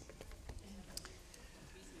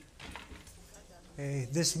Okay,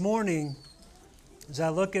 this morning, as I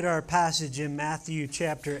look at our passage in Matthew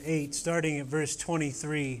chapter 8, starting at verse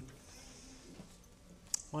 23,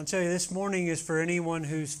 I want to tell you this morning is for anyone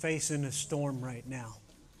who's facing a storm right now.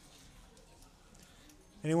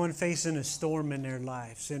 Anyone facing a storm in their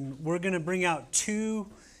lives. And we're going to bring out two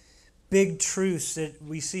big truths that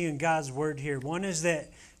we see in God's Word here. One is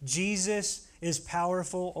that Jesus is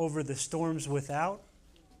powerful over the storms without.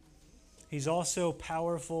 He's also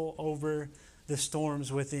powerful over the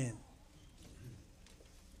storms within.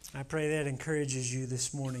 I pray that encourages you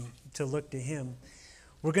this morning to look to Him.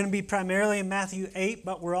 We're going to be primarily in Matthew 8,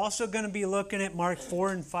 but we're also going to be looking at Mark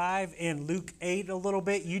 4 and 5 and Luke 8 a little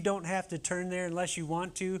bit. You don't have to turn there unless you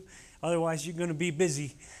want to. Otherwise, you're going to be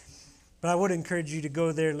busy. But I would encourage you to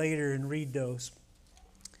go there later and read those.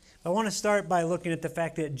 I want to start by looking at the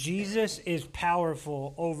fact that Jesus is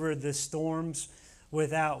powerful over the storms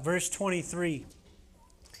without. Verse 23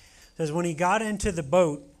 says, when he got into the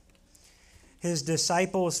boat, his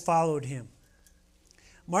disciples followed him.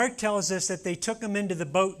 Mark tells us that they took him into the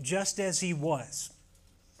boat just as he was.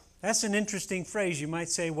 That's an interesting phrase. You might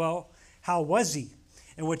say, well, how was he?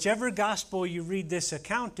 And whichever gospel you read this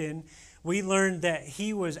account in, we learned that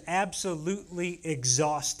he was absolutely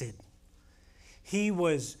exhausted. He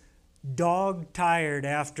was dog-tired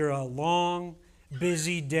after a long,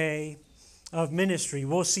 busy day of ministry.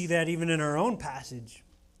 We'll see that even in our own passage.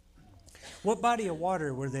 What body of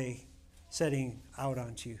water were they setting out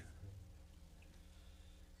onto?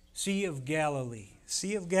 Sea of Galilee.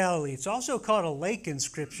 Sea of Galilee. It's also called a lake in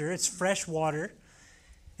Scripture. It's fresh water.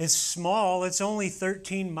 It's small. It's only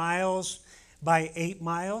 13 miles by 8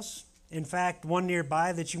 miles. In fact, one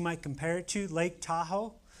nearby that you might compare it to, Lake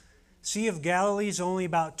Tahoe. Sea of Galilee is only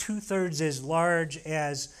about 2/3 as large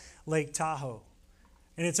as Lake Tahoe.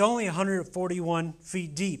 And it's only 141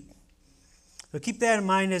 feet deep. So keep that in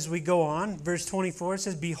mind as we go on. Verse 24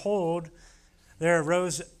 says, behold, there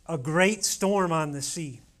arose a great storm on the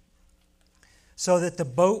sea, so that the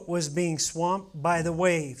boat was being swamped by the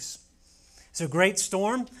waves. It's a great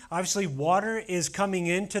storm. Obviously, water is coming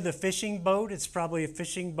into the fishing boat. It's probably a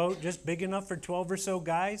fishing boat just big enough for 12 or so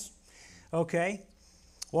guys. Okay.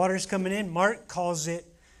 Water's coming in. Mark calls it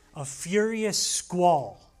a furious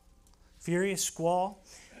squall. Furious squall.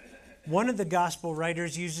 One of the gospel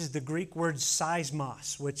writers uses the Greek word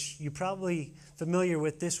seismos, which you're probably familiar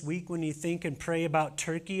with this week when you think and pray about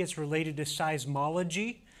Turkey. It's related to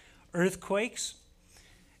seismology, earthquakes.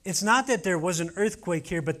 It's not that there was an earthquake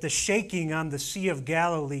here, but the shaking on the Sea of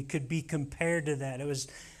Galilee could be compared to that. It was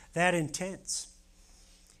that intense.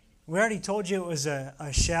 We already told you it was a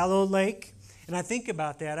shallow lake. And I think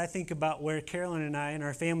about that. I think about where Carolyn and I and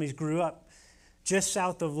our families grew up, just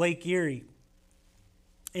south of Lake Erie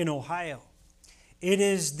in Ohio. It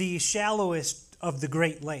is the shallowest of the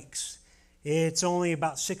Great Lakes. It's only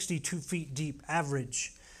about 62 feet deep,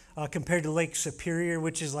 average, compared to Lake Superior,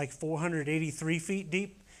 which is like 483 feet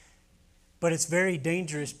deep. But it's very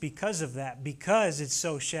dangerous because of that. Because it's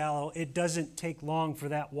so shallow, it doesn't take long for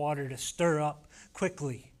that water to stir up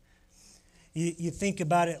quickly. You think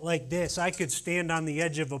about it like this. I could stand on the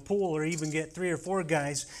edge of a pool or even get 3 or 4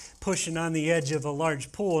 guys pushing on the edge of a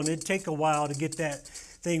large pool, and it'd take a while to get that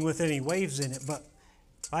thing with any waves in it. But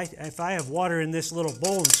if I have water in this little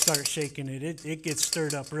bowl and start shaking it, it gets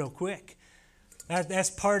stirred up real quick.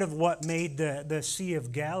 That's part of what made the Sea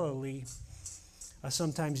of Galilee a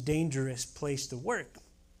sometimes dangerous place to work.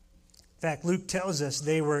 In fact, Luke tells us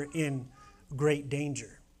they were in great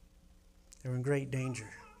danger. They were in great danger.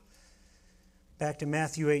 Back to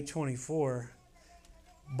Matthew 8:24,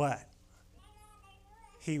 but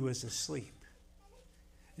he was asleep.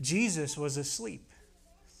 Jesus was asleep.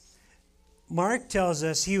 Mark tells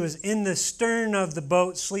us he was in the stern of the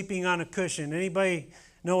boat sleeping on a cushion. Anybody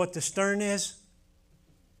know what the stern is?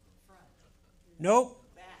 Nope.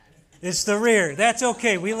 It's the rear. That's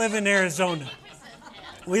okay. We live in Arizona.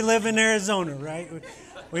 We live in Arizona, right?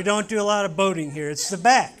 We don't do a lot of boating here. It's the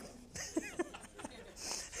back.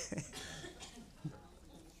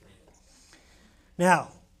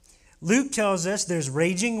 Now, Luke tells us there's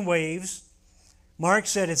raging waves. Mark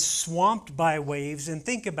said it's swamped by waves. And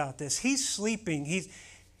think about this. He's sleeping. He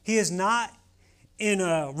is not in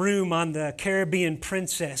a room on the Caribbean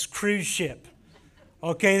Princess cruise ship.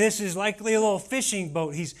 Okay, this is likely a little fishing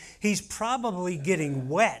boat. He's probably getting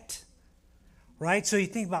wet, right? So you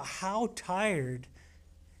think about how tired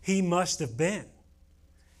he must have been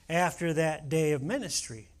after that day of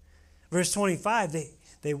ministry. Verse 25,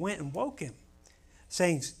 they went and woke him,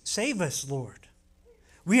 saying, save us, Lord.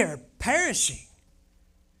 We are perishing.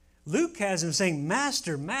 Luke has him saying,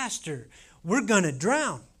 Master, Master, we're going to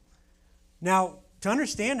drown. Now, To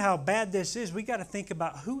understand how bad this is, we got to think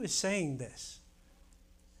about who is saying this.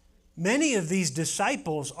 Many of these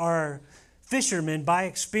disciples are fishermen by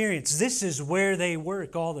experience. This is where they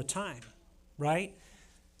work all the time, right?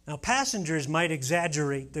 Now, passengers might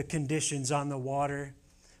exaggerate the conditions on the water,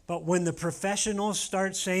 but when the professionals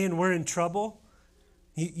start saying we're in trouble,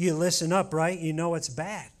 you listen up, right? You know it's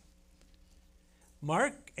bad.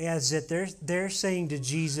 Mark adds that they're saying to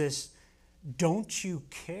Jesus, don't you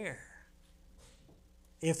care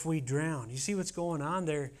if we drown? You see what's going on?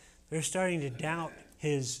 They're starting to doubt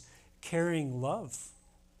his caring love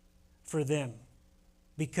for them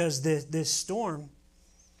because this storm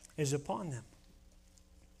is upon them.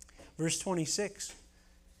 Verse 26,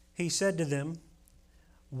 he said to them,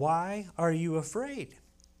 why are you afraid?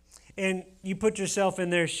 And you put yourself in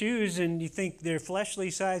their shoes and you think their fleshly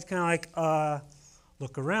side's kind of like,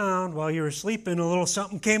 look around, while you were sleeping, a little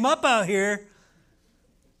something came up out here.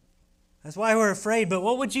 That's why we're afraid. But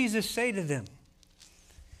what would Jesus say to them?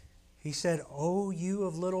 He said, "O you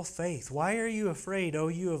of little faith." Why are you afraid, O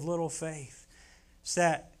you of little faith? It's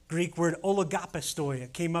that Greek word oligopistoi.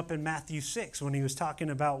 It came up in Matthew 6 when he was talking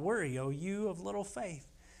about worry. O you of little faith.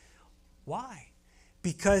 Why?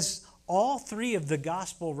 Because all three of the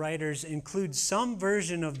gospel writers include some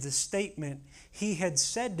version of the statement he had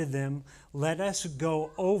said to them, let us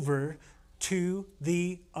go over to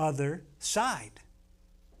the other side.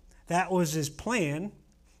 That was his plan.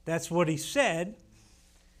 That's what he said.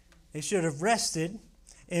 They should have rested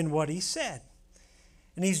in what he said.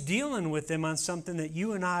 And he's dealing with them on something that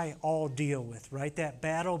you and I all deal with, right? That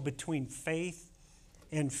battle between faith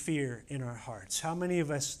and fear in our hearts. How many of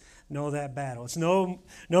us know that battle? It's no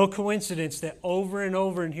coincidence that over and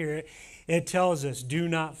over in here it tells us, do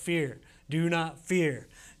not fear, do not fear,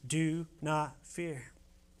 do not fear.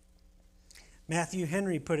 Matthew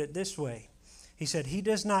Henry put it this way. He said, he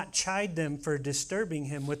does not chide them for disturbing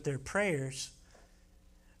him with their prayers,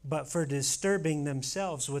 but for disturbing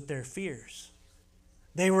themselves with their fears.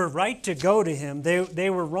 They were right to go to him. They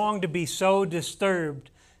were wrong to be so disturbed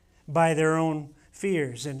by their own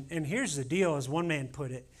fears. And here's the deal, as one man put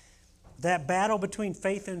it. That battle between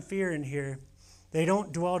faith and fear in here, they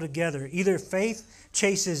don't dwell together. Either faith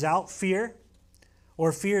chases out fear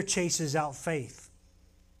or fear chases out faith.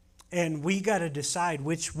 And we got to decide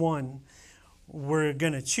which one we're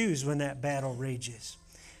going to choose when that battle rages.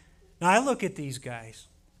 Now, I look at these guys.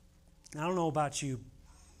 I don't know about you,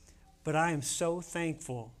 but I am so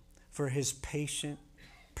thankful for his patient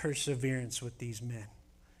perseverance with these men,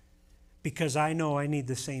 because I know I need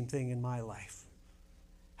the same thing in my life.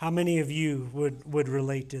 How many of you would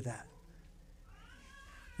relate to that?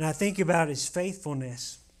 And I think about his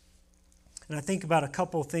faithfulness, and I think about a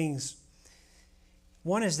couple things.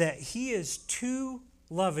 One is that he is too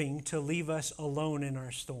loving to leave us alone in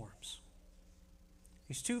our storms.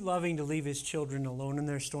 He's too loving to leave his children alone in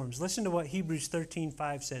their storms. Listen to what Hebrews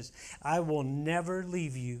 13:5 says. I will never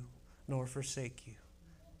leave you nor forsake you.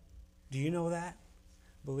 Do you know that?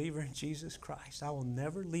 Believer in Jesus Christ. I will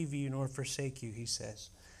never leave you nor forsake you, he says.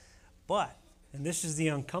 But, and this is the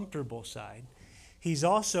uncomfortable side, he's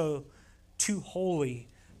also too holy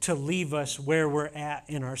to leave us where we're at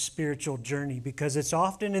in our spiritual journey, because it's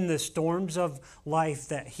often in the storms of life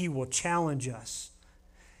that he will challenge us.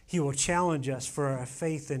 He will challenge us for our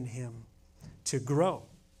faith in him to grow.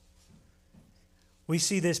 We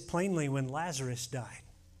see this plainly when Lazarus died,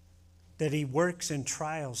 that he works in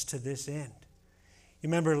trials to this end. You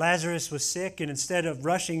remember Lazarus was sick, and instead of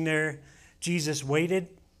rushing there, Jesus waited.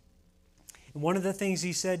 And one of the things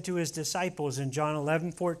he said to his disciples in John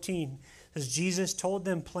 11:14 is Jesus told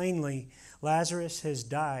them plainly, Lazarus has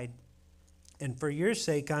died, and for your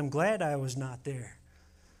sake I'm glad I was not there.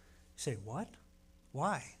 You say, what?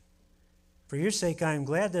 Why? For your sake I am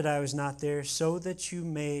glad that I was not there, so that you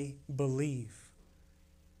may believe.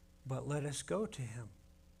 But let us go to him.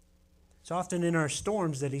 It's often in our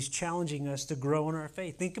storms that he's challenging us to grow in our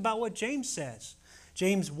faith. Think about what James says.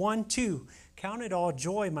 James 1:2, count it all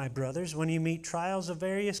joy, my brothers, when you meet trials of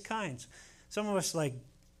various kinds. Some of us like,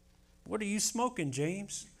 what are you smoking,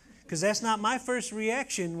 James? Because that's not my first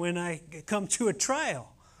reaction when I come to a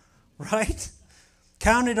trial, right?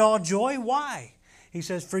 Count it all joy. Why? He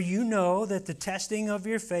says, for you know that the testing of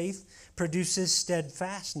your faith produces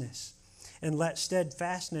steadfastness. And let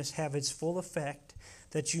steadfastness have its full effect,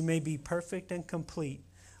 that you may be perfect and complete,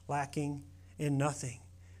 lacking in nothing.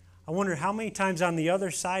 I wonder how many times on the other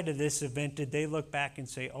side of this event did they look back and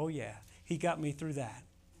say, oh yeah, he got me through that.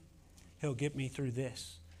 He'll get me through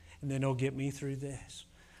this. And then he'll get me through this,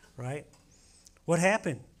 right? What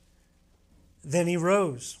happened? Then he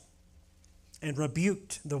rose and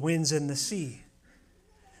rebuked the winds and the sea.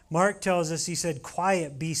 Mark tells us, he said,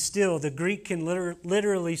 quiet, be still. The Greek can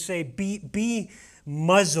literally say, be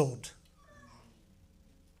muzzled.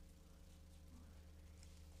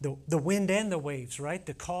 The wind and the waves, right?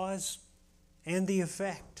 The cause and the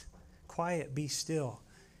effect. Quiet, be still.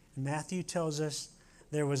 And Matthew tells us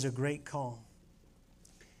there was a great calm.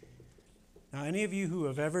 Now, any of you who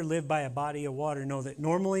have ever lived by a body of water know that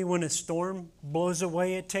normally when a storm blows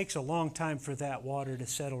away, it takes a long time for that water to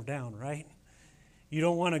settle down, right? You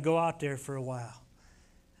don't want to go out there for a while.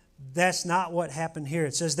 That's not what happened here.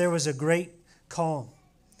 It says there was a great calm.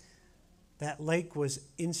 That lake was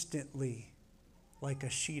instantly like a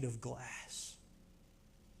sheet of glass.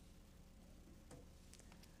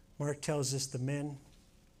 Mark tells us the men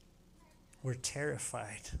were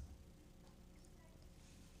terrified.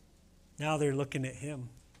 Now they're looking at him.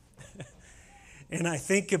 And I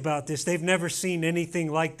think about this. They've never seen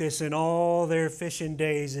anything like this in all their fishing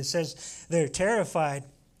days. It says they're terrified.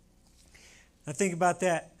 I think about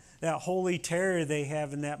that holy terror they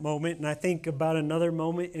have in that moment. And I think about another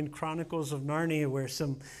moment in Chronicles of Narnia where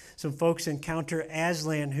some folks encounter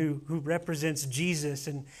Aslan who represents Jesus.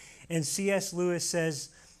 And C.S. Lewis says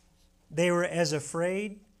they were as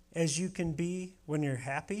afraid as you can be when you're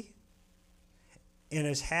happy, and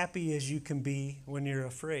as happy as you can be when you're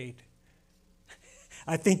afraid.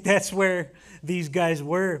 I think that's where these guys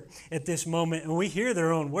were at this moment. And we hear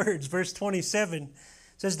their own words. Verse 27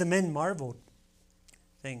 says, the men marveled,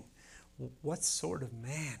 saying, what sort of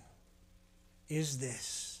man is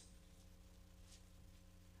this,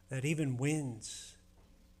 that even winds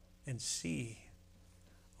and sea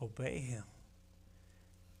obey him?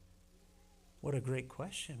 What a great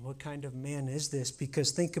question. What kind of man is this?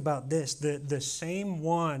 Because think about this. The same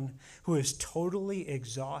one who is totally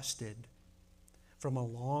exhausted from a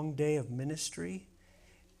long day of ministry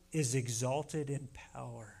is exalted in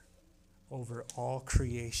power over all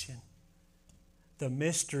creation. The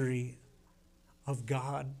mystery of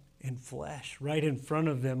God in flesh right in front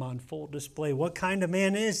of them on full display. What kind of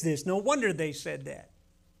man is this? No wonder they said that.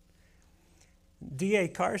 D.A.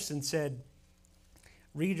 Carson said,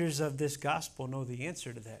 readers of this gospel know the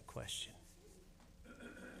answer to that question.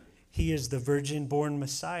 He is the virgin-born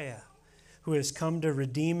Messiah who has come to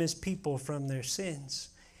redeem his people from their sins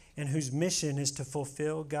and whose mission is to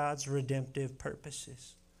fulfill God's redemptive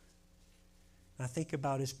purposes. I think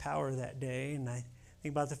about his power that day, and I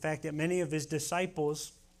think about the fact that many of his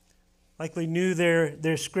disciples likely knew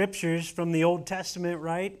their scriptures from the Old Testament,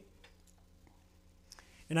 right?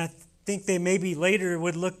 And I think they maybe later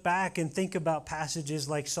would look back and think about passages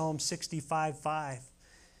like Psalm 65:5,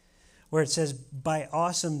 where it says, by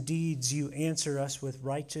awesome deeds you answer us with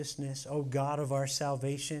righteousness, O God of our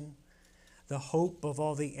salvation, the hope of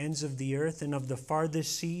all the ends of the earth and of the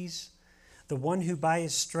farthest seas, the one who by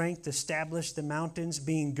his strength established the mountains,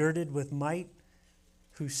 being girded with might,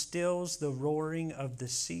 who stills the roaring of the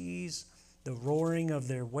seas, the roaring of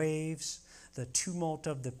their waves, the tumult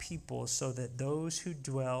of the people, so that those who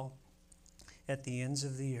dwell at the ends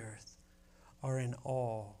of the earth are in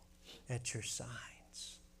awe at your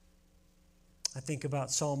signs. I think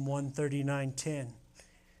about Psalm 139:10.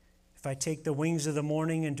 If I take the wings of the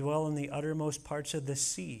morning and dwell in the uttermost parts of the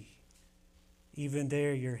sea, even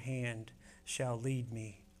there your hand shall lead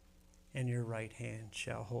me, and your right hand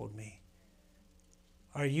shall hold me.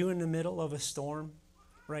 Are you in the middle of a storm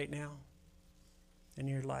right now in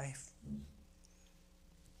your life?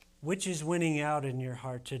 Which is winning out in your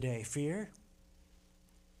heart today? Fear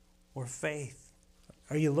or faith?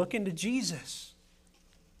 Are you looking to Jesus?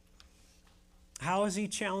 How is he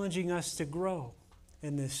challenging us to grow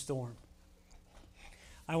in this storm?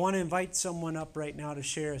 I want to invite someone up right now to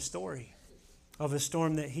share a story of a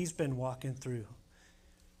storm that he's been walking through.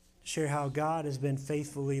 Share how God has been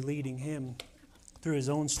faithfully leading him through his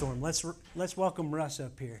own storm. Let's welcome Russ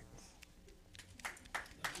up here.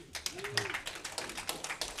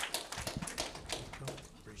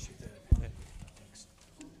 Appreciate that. Thanks.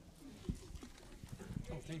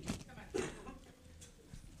 Oh, thank you.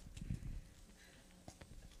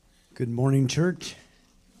 Good morning, church.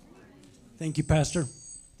 Thank you, Pastor.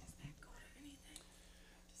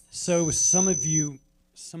 So some of you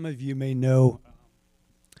may know,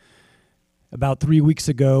 about 3 weeks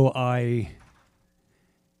ago, I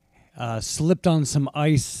slipped on some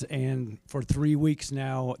ice, and for 3 weeks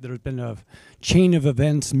now, there's been a chain of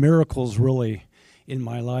events, miracles really, in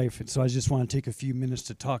my life. And so I just want to take a few minutes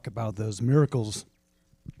to talk about those miracles.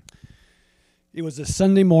 It was a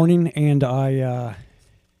Sunday morning, and I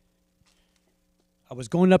was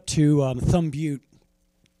going up to Thumb Butte,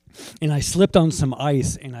 and I slipped on some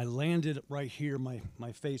ice, and I landed right here,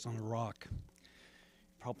 my face on a rock.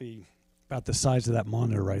 Probably about the size of that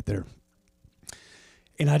monitor right there.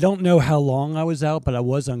 And I don't know how long I was out, but I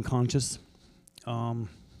was unconscious. And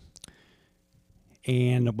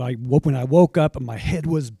when I woke up, my head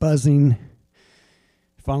was buzzing.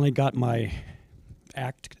 Finally got my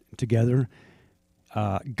act together,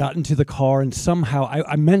 got into the car, and somehow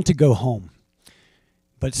I meant to go home.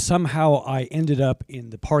 But somehow I ended up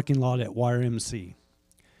in the parking lot at YMC,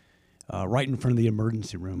 right in front of the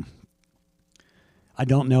emergency room. I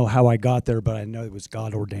don't know how I got there, but I know it was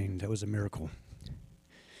God ordained. That was a miracle.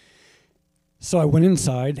 So I went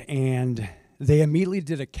inside, and they immediately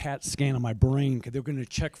did a CAT scan on my brain because they were going to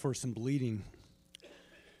check for some bleeding.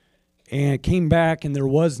 And it came back, and there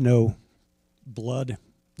was no blood,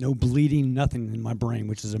 no bleeding, nothing in my brain,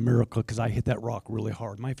 which is a miracle because I hit that rock really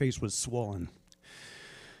hard. My face was swollen.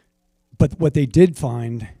 But what they did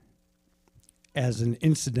find as an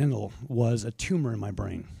incidental was a tumor in my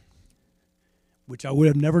brain, which I would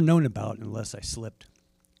have never known about unless I slipped,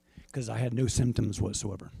 because I had no symptoms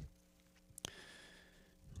whatsoever.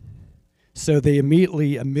 So they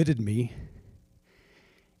immediately admitted me,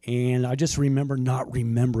 and I just remember not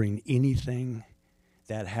remembering anything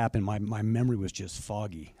that happened. My memory was just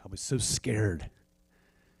foggy. I was so scared.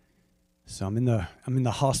 So I'm in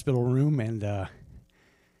the hospital room, and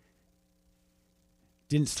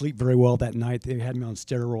didn't sleep very well that night. They had me on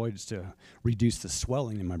steroids to reduce the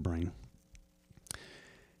swelling in my brain.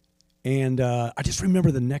 And I just remember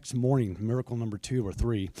the next morning, miracle number 2 or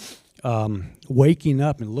 3, waking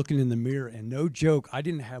up and looking in the mirror, and no joke, I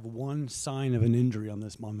didn't have one sign of an injury on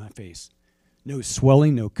my face. No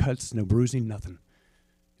swelling, no cuts, no bruising, nothing.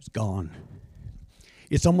 It's gone.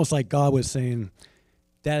 It's almost like God was saying,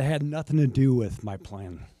 that had nothing to do with my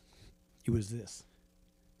plan. It was this.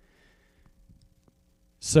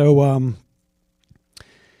 So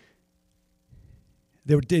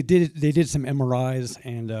they did some MRIs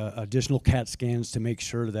and additional CAT scans to make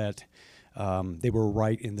sure that they were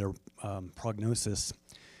right in their prognosis.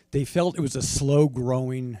 They felt it was a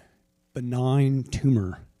slow-growing, benign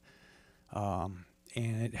tumor, and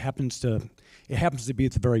it happens to be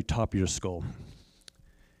at the very top of your skull.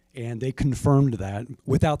 And they confirmed that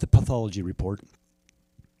without the pathology report.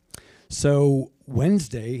 So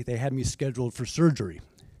Wednesday, they had me scheduled for surgery.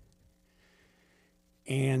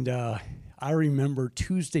 And I remember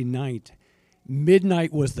Tuesday night,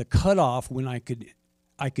 midnight was the cutoff when I could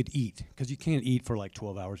eat, because you can't eat for like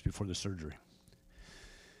 12 hours before the surgery.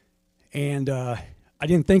 And I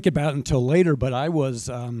didn't think about it until later, but I was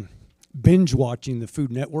binge watching the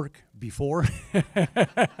Food Network before,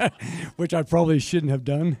 which I probably shouldn't have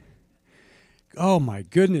done. Oh my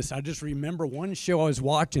goodness, I just remember one show I was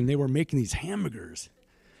watching, they were making these hamburgers.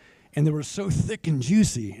 And they were so thick and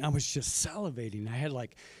juicy. I was just salivating.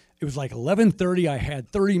 It was like 11:30. I had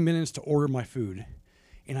 30 minutes to order my food.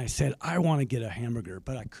 And I said, I want to get a hamburger,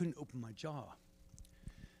 but I couldn't open my jaw.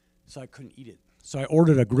 So I couldn't eat it. So I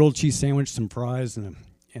ordered a grilled cheese sandwich, some fries, and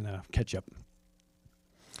a ketchup.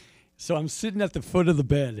 So I'm sitting at the foot of the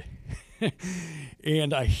bed,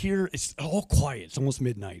 and I hear, it's all quiet. It's almost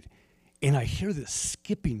midnight. And I hear this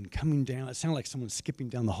skipping coming down. It sounded like someone skipping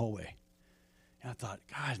down the hallway. And I thought,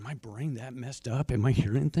 God, is my brain that messed up? Am I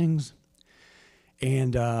hearing things?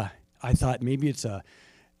 And I thought maybe it's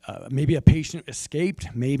maybe a patient escaped.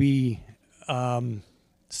 Maybe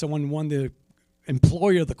someone won the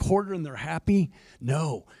employee of the quarter and they're happy.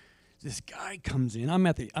 No, this guy comes in. I'm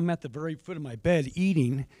at the very foot of my bed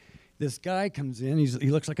eating. This guy comes in. He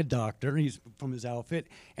looks like a doctor. He's from his outfit,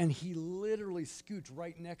 and he literally scoots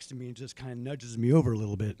right next to me and just kind of nudges me over a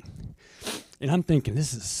little bit. And I'm thinking,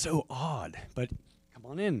 this is so odd, but come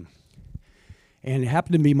on in. And it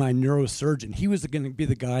happened to be my neurosurgeon. He was going to be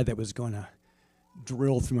the guy that was going to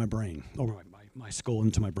drill through my brain, or my skull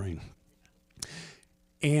into my brain.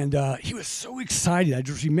 And he was so excited. I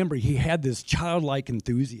just remember he had this childlike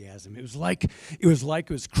enthusiasm. It was like it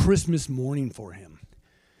was Christmas morning for him.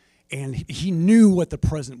 And he knew what the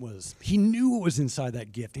present was. He knew what was inside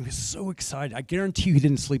that gift. He was so excited. I guarantee you he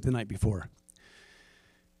didn't sleep the night before.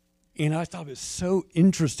 And I thought it was so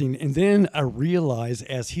interesting. And then I realized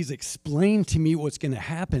as he's explained to me what's going to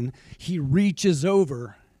happen, he reaches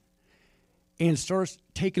over and starts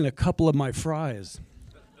taking a couple of my fries.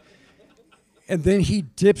 And then he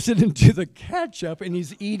dips it into the ketchup and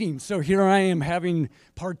he's eating. So here I am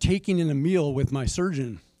partaking in a meal with my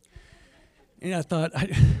surgeon. And I thought,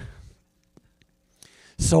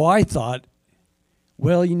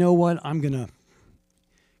 well, you know what?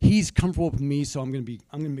 He's comfortable with me, so I'm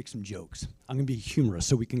gonna make some jokes. I'm gonna be humorous,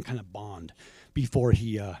 so we can kind of bond before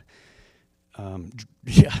he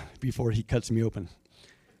cuts me open.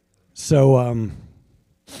 So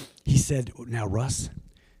he said, "Now, Russ,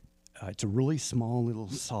 it's a really small little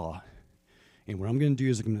saw. And what I'm going to do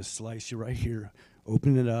is I'm going to slice you right here,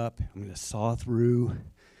 open it up. I'm going to saw through,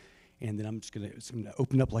 and then it's going to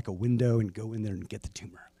open up like a window and go in there and get the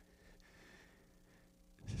tumor.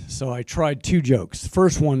 So I tried 2 jokes. The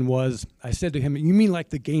first one was, I said to him, "You mean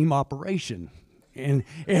like the game Operation?" And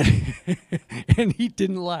and he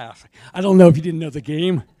didn't laugh. I don't know if he didn't know the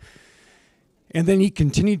game. And then he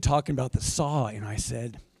continued talking about the saw, and I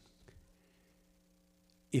said,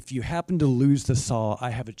 "If you happen to lose the saw,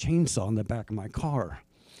 I have a chainsaw in the back of my car."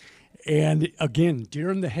 And again, deer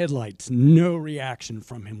in the headlights, no reaction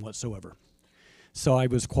from him whatsoever. So I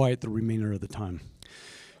was quiet the remainder of the time.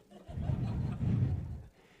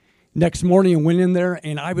 Next morning, I went in there,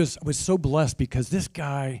 and I was so blessed because this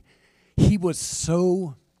guy, he was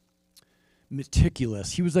so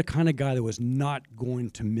meticulous. He was the kind of guy that was not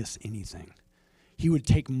going to miss anything. He would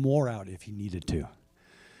take more out if he needed to.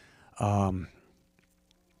 And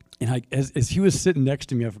as he was sitting next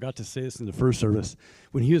to me, I forgot to say this in the first service,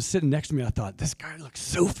 when he was sitting next to me, I thought, this guy looks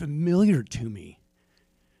so familiar to me.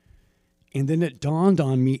 And then it dawned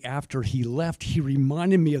on me after he left, he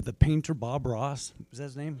reminded me of the painter Bob Ross. Was that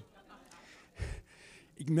his name?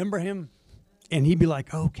 You remember him? And he'd be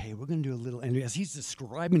like, "Okay, we're going to do a little," and as he's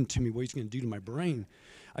describing to me what he's going to do to my brain,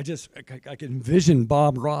 I could envision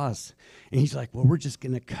Bob Ross. And he's like, "Well, we're just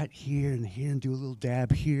going to cut here and here and do a little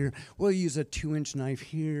dab here. We'll use a 2-inch knife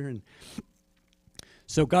here." And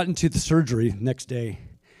so got into the surgery next day.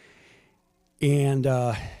 And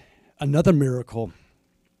another miracle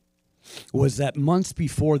was that months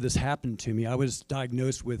before this happened to me, I was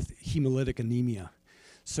diagnosed with hemolytic anemia.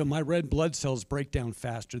 So my red blood cells break down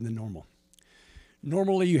faster than normal.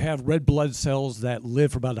 Normally you have red blood cells that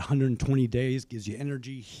live for about 120 days, gives you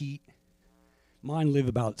energy, heat. Mine live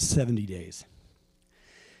about 70 days.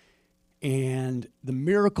 And the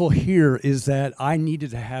miracle here is that I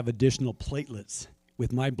needed to have additional platelets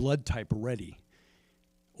with my blood type ready,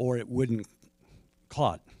 or it wouldn't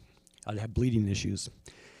clot. I'd have bleeding issues.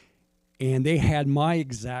 And they had my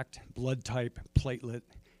exact blood type platelet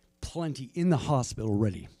plenty in the hospital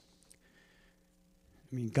ready.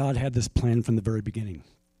 I mean, God had this plan from the very beginning.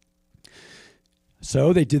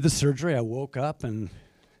 So they did the surgery. I woke up, and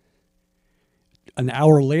an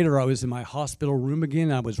hour later, I was in my hospital room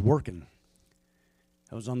again. I was working.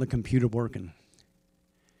 I was on the computer working.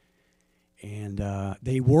 And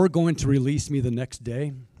they were going to release me the next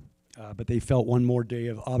day, but they felt one more day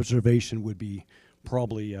of observation would be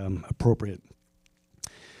probably appropriate.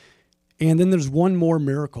 And then there's one more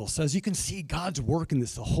miracle. So as you can see, God's working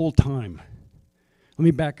this the whole time. Let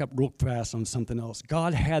me back up real fast on something else.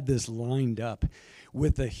 God had this lined up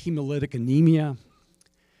with the hemolytic anemia.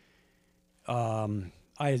 I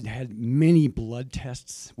had had many blood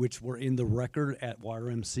tests, which were in the record at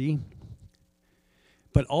YRMC.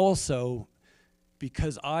 But also,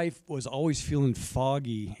 because I was always feeling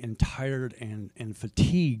foggy and tired and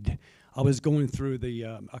fatigued, I was going through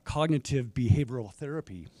a cognitive behavioral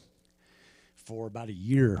therapy for about a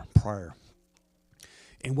year prior.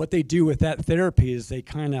 And what they do with that therapy is they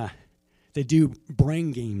do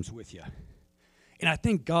brain games with you. And I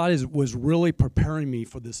think God was really preparing me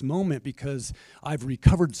for this moment because I've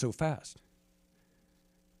recovered so fast.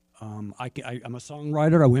 I'm a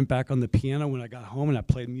songwriter. I went back on the piano when I got home and I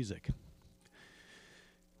played music.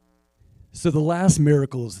 So the last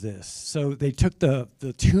miracle is this. So they took the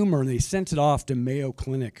tumor and they sent it off to Mayo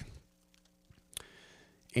Clinic.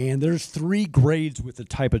 And there's 3 grades with the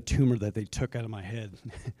type of tumor that they took out of my head,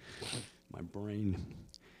 my brain.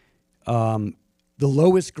 The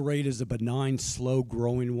lowest grade is a benign,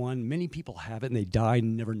 slow-growing one. Many people have it, and they die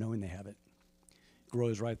never knowing they have it. It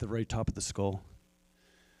grows right at the very top of the skull.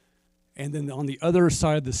 And then on the other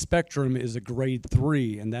side of the spectrum is a grade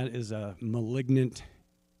 3, and that is a malignant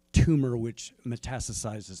tumor which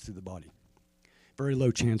metastasizes through the body. Very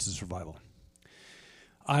low chance of survival.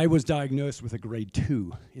 I was diagnosed with a grade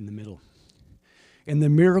 2 in the middle. And the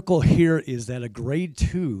miracle here is that a grade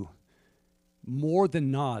 2, more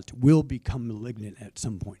than not, will become malignant at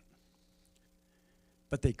some point.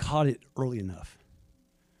 But they caught it early enough.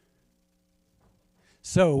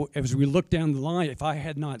 So as we look down the line, if I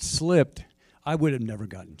had not slipped, I would have never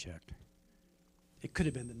gotten checked. It could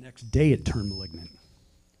have been the next day it turned malignant.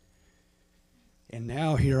 And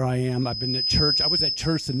now here I am. I've been at church. I was at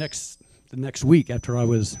church the next week after I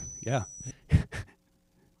was,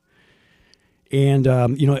 And,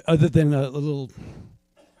 other than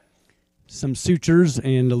some sutures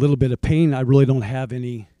and a little bit of pain, I really don't have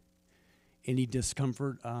any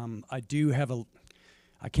discomfort.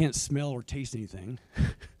 I can't smell or taste anything,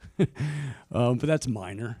 but that's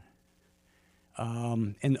minor.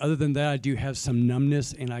 And other than that, I do have some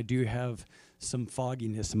numbness and I do have some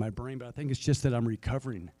fogginess in my brain, but I think it's just that I'm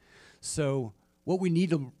recovering. So what we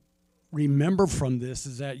need to remember from this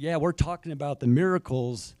is that, yeah, we're talking about the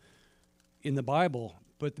miracles in the Bible,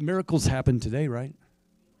 but the miracles happen today, right?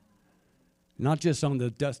 Not just on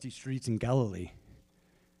the dusty streets in Galilee.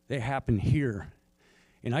 They happen here.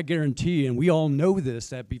 And I guarantee you, and we all know this,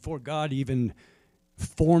 that before God even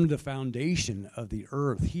formed the foundation of the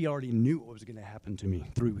earth, he already knew what was going to happen to me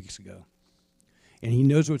 3 weeks ago. And he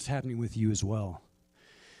knows what's happening with you as well.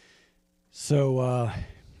 So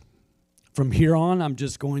from here on, I'm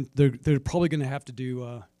just going, they're probably going to have to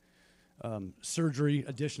do surgery,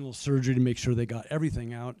 additional surgery to make sure they got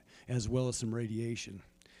everything out, as well as some radiation.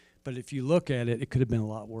 But if you look at it, it could have been a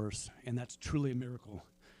lot worse, and that's truly a miracle.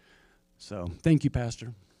 So thank you,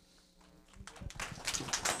 Pastor.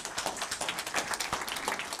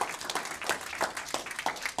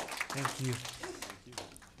 Thank you.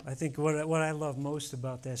 I think what I love most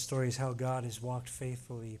about that story is how God has walked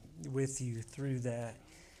faithfully with you through that.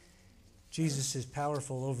 Jesus is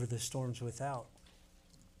powerful over the storms without.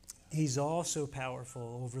 He's also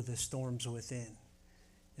powerful over the storms within.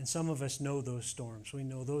 And some of us know those storms. We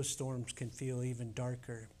know those storms can feel even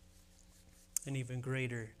darker and even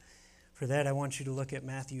greater. For that, I want you to look at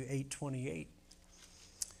Matthew 8:28.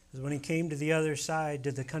 Because when he came to the other side,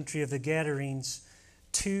 to the country of the Gadarenes,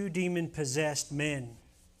 2 demon-possessed men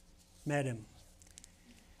met him.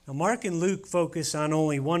 Now, Mark and Luke focus on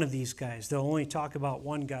only one of these guys. They'll only talk about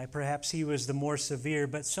one guy. Perhaps he was the more severe,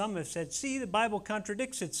 but some have said, see, the Bible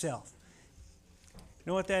contradicts itself. You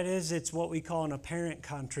know what that is? It's what we call an apparent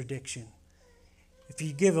contradiction. If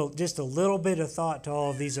you give just a little bit of thought to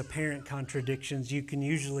all of these apparent contradictions, you can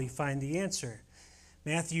usually find the answer.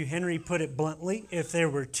 Matthew Henry put it bluntly, if there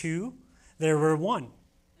were 2, there were 1.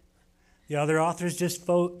 The other authors just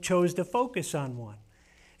chose to focus on one.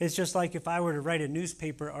 It's just like if I were to write a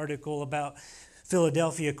newspaper article about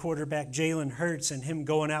Philadelphia quarterback Jalen Hurts and him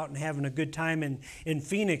going out and having a good time in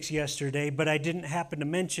Phoenix yesterday, but I didn't happen to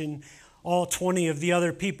mention all 20 of the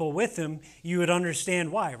other people with him, you would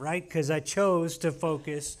understand why, right? Because I chose to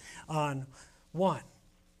focus on one.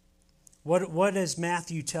 What does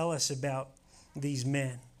Matthew tell us about these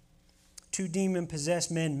men? 2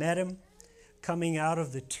 demon-possessed men met him coming out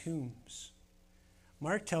of the tombs.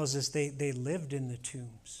 Mark tells us they lived in the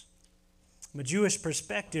tombs. From a Jewish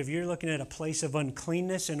perspective, you're looking at a place of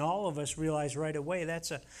uncleanness, and all of us realize right away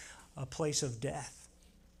that's a place of death.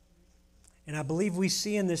 And I believe we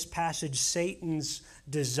see in this passage Satan's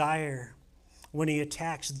desire when he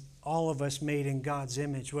attacks all of us made in God's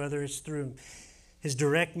image, whether it's through his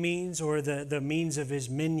direct means or the means of his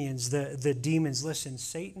minions, the demons. Listen,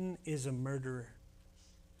 Satan is a murderer.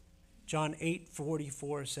 John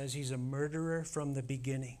 8:44 says he's a murderer from the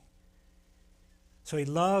beginning. So he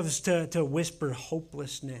loves to whisper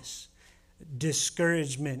hopelessness,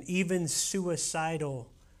 discouragement, even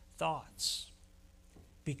suicidal thoughts.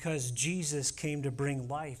 Because Jesus came to bring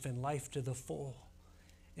life and life to the full.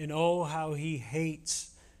 And oh, how he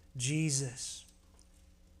hates Jesus.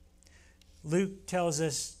 Luke tells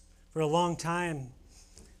us for a long time,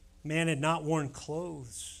 man had not worn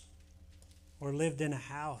clothes or lived in a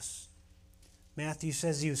house. Matthew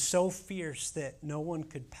says he was so fierce that no one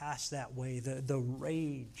could pass that way. The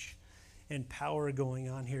rage and power going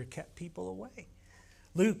on here kept people away.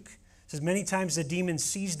 Luke says many times the demon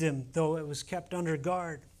seized him, though it was kept under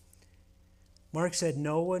guard. Mark said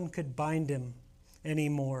no one could bind him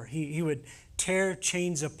anymore. He would tear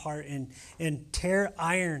chains apart and tear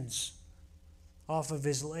irons off of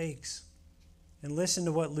his legs. And listen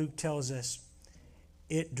to what Luke tells us.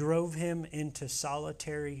 It drove him into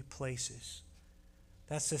solitary places.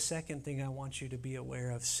 That's the second thing I want you to be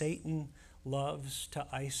aware of. Satan loves to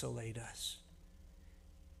isolate us.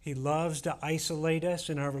 He loves to isolate us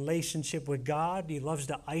in our relationship with God. He loves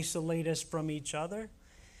to isolate us from each other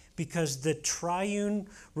because the triune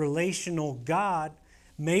relational God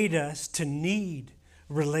made us to need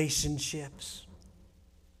relationships.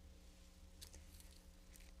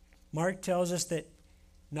 Mark tells us that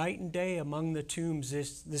night and day among the tombs,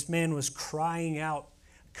 this man was crying out,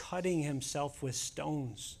 cutting himself with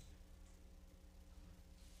stones.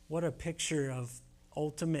 What a picture of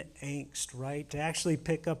ultimate angst, right? To actually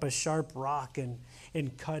pick up a sharp rock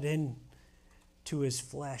and cut in to his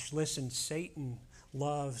flesh. Listen, Satan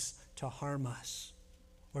loves to harm us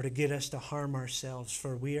or to get us to harm ourselves,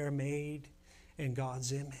 for we are made in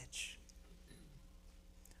God's image.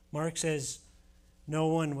 Mark says no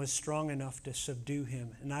one was strong enough to subdue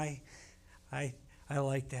him. And I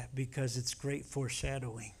like that because it's great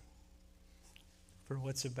foreshadowing for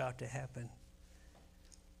what's about to happen.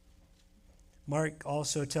 Mark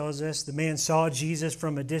also tells us the man saw Jesus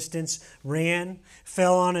from a distance, ran,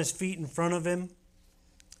 fell on his feet in front of him,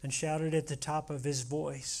 and shouted at the top of his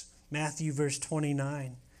voice. Matthew verse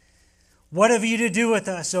 29. What have you to do with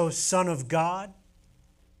us, O Son of God?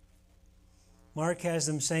 Mark has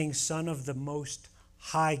them saying, Son of the Most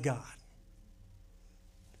High God.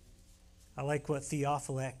 I like what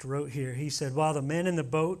Theophylact wrote here. He said, while the men in the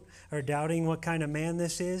boat are doubting what kind of man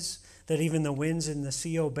this is, that even the winds and the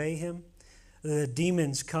sea obey him, the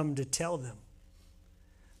demons come to tell them.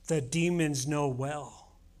 The demons know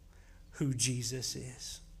well who Jesus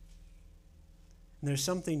is. And there's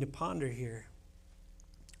something to ponder here.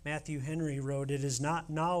 Matthew Henry wrote, it is not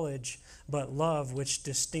knowledge but love which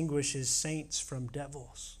distinguishes saints from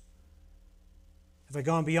devils. Have I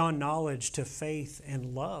gone beyond knowledge to faith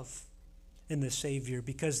and love in the Savior?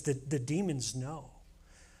 Because the demons know,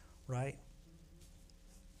 right?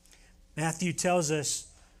 Matthew tells us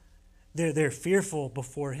they're fearful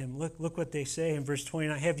before him. Look what they say in verse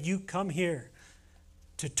 29. Have you come here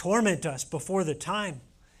to torment us before the time?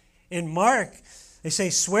 In Mark, they say,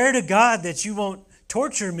 swear to God that you won't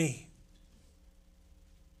torture me.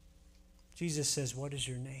 Jesus says, what is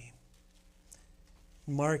your name?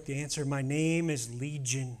 Mark, the answer, my name is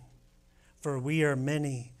Legion, for we are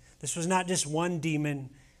many. This was not just one demon,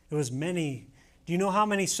 it was many. Do you know how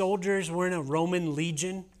many soldiers were in a Roman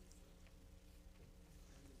legion?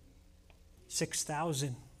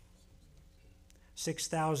 6,000.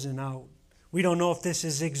 6,000 out. We don't know if this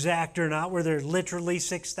is exact or not, where there's literally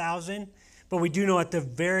 6,000, but we do know at the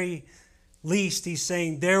very least he's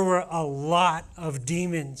saying there were a lot of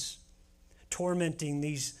demons tormenting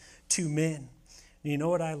these two men. And you know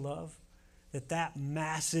what I love? That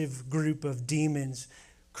massive group of demons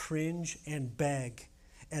cringe and beg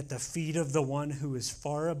at the feet of the one who is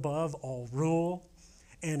far above all rule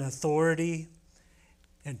and authority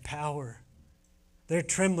and power. They're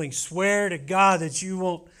trembling. Swear to God that you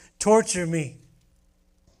won't torture me.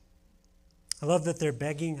 I love that they're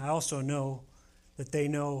begging. I also know that they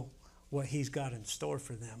know what he's got in store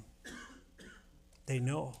for them. They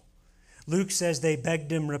know. Luke says they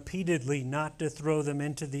begged him repeatedly not to throw them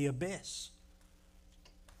into the abyss.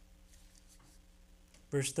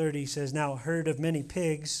 Verse 30 says, now a herd of many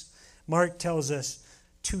pigs. Mark tells us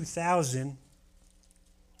 2,000.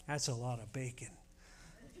 That's a lot of bacon.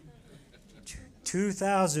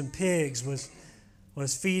 2,000 pigs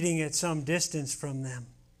was feeding at some distance from them.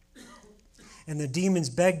 And the demons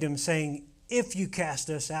begged him, saying, if you cast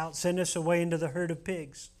us out, send us away into the herd of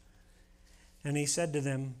pigs. And he said to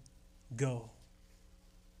them, go.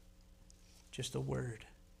 Just a word.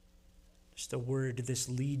 Just a word to this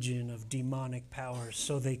legion of demonic powers.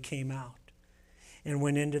 So they came out and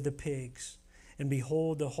went into the pigs. And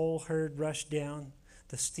behold, the whole herd rushed down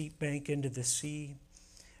the steep bank into the sea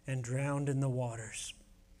and drowned in the waters.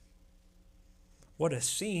 What a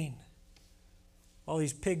scene. All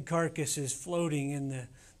these pig carcasses floating in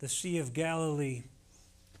the Sea of Galilee.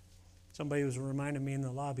 Somebody was reminding me in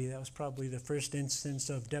the lobby that was probably the first instance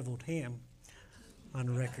of deviled ham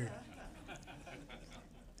on record.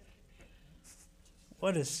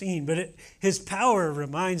 What a scene. But his power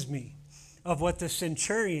reminds me of what the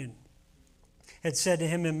centurion had said to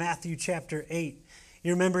him in Matthew chapter 8.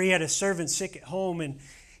 You remember he had a servant sick at home, and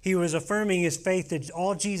he was affirming his faith that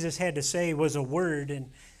all Jesus had to say was a word. And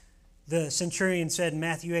the centurion said in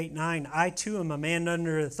Matthew 8:9, I too am a man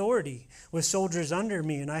under authority with soldiers under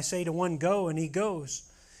me, and I say to one, go, and he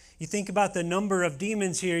goes. You think about the number of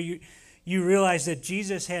demons here, you realize that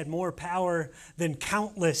Jesus had more power than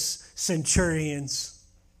countless centurions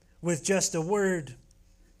with just a word.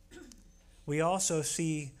 We also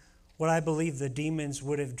see what I believe the demons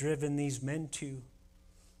would have driven these men to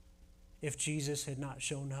if Jesus had not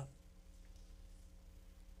shown up.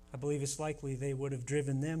 I believe it's likely they would have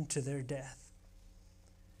driven them to their death.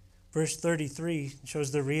 Verse 33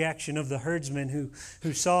 shows the reaction of the herdsmen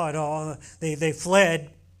who saw it all. They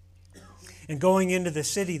fled, and going into the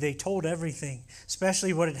city, they told everything,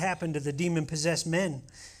 especially what had happened to the demon-possessed men.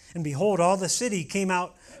 And behold, all the city came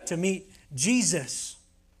out to meet Jesus.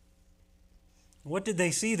 What did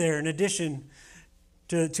they see there in addition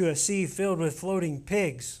to a sea filled with floating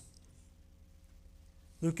pigs?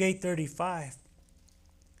 Luke 8:35.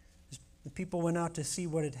 The people went out to see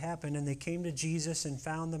what had happened, and they came to Jesus and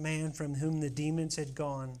found the man from whom the demons had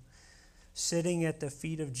gone, sitting at the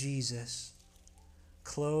feet of Jesus,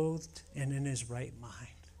 clothed and in his right mind.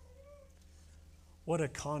 What a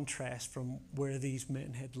contrast from where these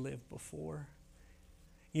men had lived before.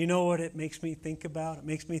 You know what it makes me think about? It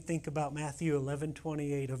makes me think about Matthew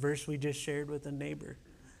 11:28, a verse we just shared with a neighbor.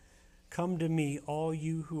 Come to me, all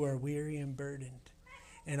you who are weary and burdened,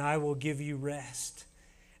 and I will give you rest.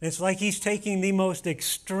 And it's like he's taking the most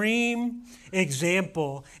extreme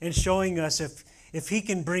example and showing us if he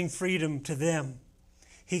can bring freedom to them,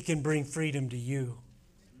 he can bring freedom to you.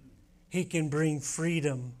 He can bring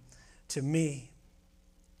freedom to me.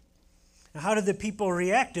 Now, how did the people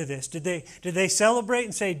react to this? Did they celebrate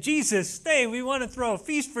and say, Jesus, stay, we want to throw a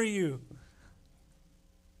feast for you?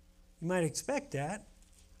 You might expect that.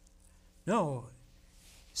 No.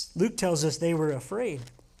 Luke tells us they were afraid.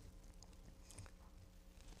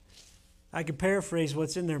 I could paraphrase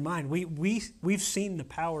what's in their mind. We've seen the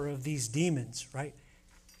power of these demons, right?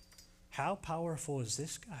 How powerful is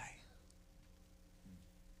this guy?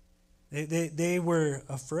 They were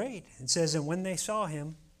afraid. It says, and when they saw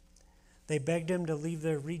him, they begged him to leave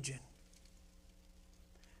their region.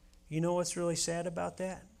 You know what's really sad about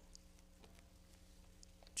that?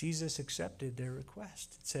 Jesus accepted their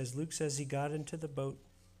request. It says, Luke says he got into the boat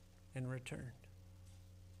and returned.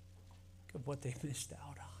 Look at what they missed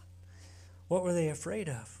out on. What were they afraid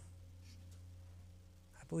of?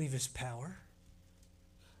 I believe his power.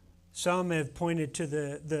 Some have pointed to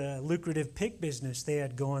the lucrative pig business they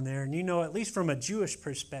had going there. And you know, at least from a Jewish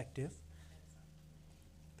perspective,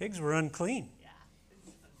 pigs were unclean.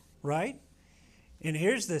 Right? And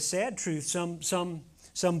here's the sad truth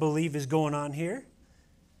some believe is going on here.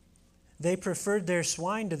 They preferred their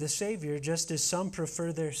swine to the Savior just as some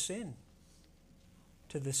prefer their sin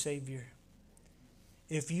to the Savior.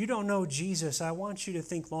 If you don't know Jesus, I want you to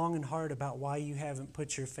think long and hard about why you haven't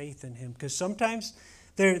put your faith in him. Because sometimes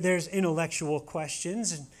there's intellectual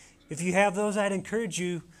questions. And if you have those, I'd encourage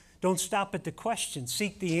you, don't stop at the question.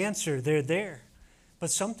 Seek the answer. They're there.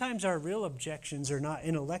 But sometimes our real objections are not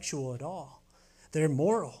intellectual at all. They're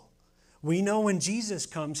moral. We know when Jesus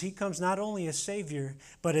comes, he comes not only as Savior,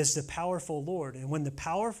 but as the powerful Lord. And when the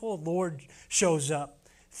powerful Lord shows up,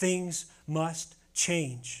 things must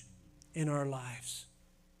change in our lives.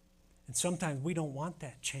 And sometimes we don't want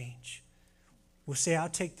that change. We'll say, I'll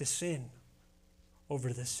take the sin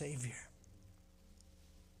over the Savior.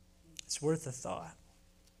 It's worth a thought.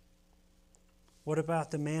 What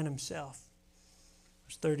about the man himself?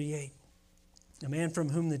 Verse 38. The man from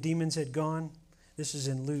whom the demons had gone, this is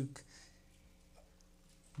in Luke,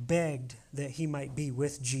 begged that he might be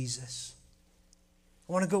with Jesus.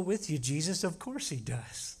 I want to go with you, Jesus. Of course he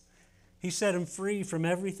does. He set him free from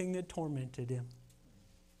everything that tormented him.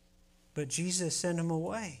 But Jesus sent him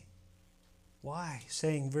away. Why?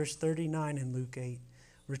 Saying, verse 39 in Luke 8,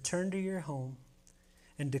 return to your home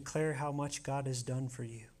and declare how much God has done for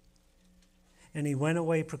you. And he went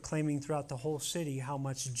away proclaiming throughout the whole city how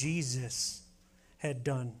much Jesus had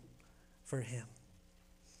done for him.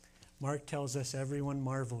 Mark tells us everyone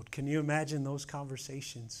marveled. Can you imagine those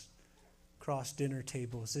conversations across dinner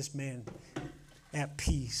tables? This man at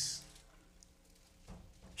peace,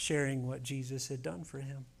 sharing what Jesus had done for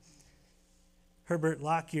him. Herbert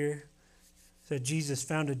Lockyer said Jesus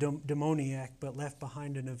found a demoniac but left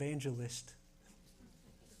behind an evangelist.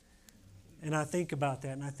 And I think about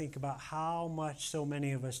that, and I think about how much so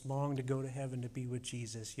many of us long to go to heaven to be with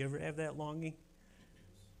Jesus. You ever have that longing?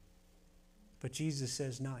 But Jesus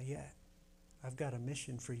says, not yet. I've got a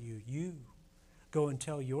mission for you. You go and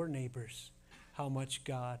tell your neighbors how much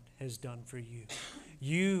God has done for you.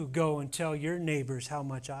 You go and tell your neighbors how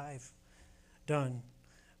much I've done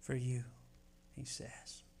for you, he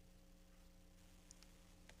says.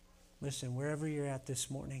 Listen, wherever you're at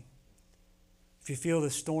this morning, if you feel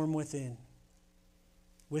the storm within,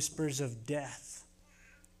 whispers of death,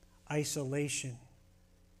 isolation,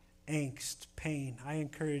 angst, pain, I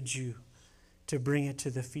encourage you to bring it to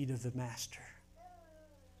the feet of the Master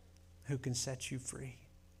who can set you free.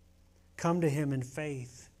 Come to him in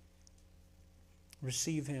faith.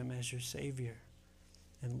 Receive him as your Savior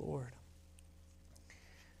and Lord.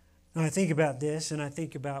 Now I think about this, and I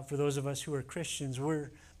think about for those of us who are Christians,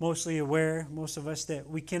 we're mostly aware, most of us, that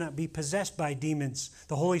we cannot be possessed by demons.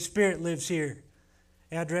 The Holy Spirit lives here.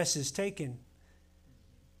 Address is taken.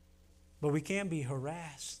 But we can be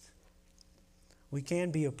harassed. We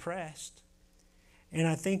can be oppressed. And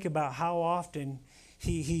I think about how often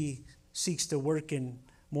he seeks to work in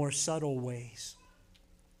more subtle ways.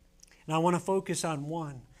 And I want to focus on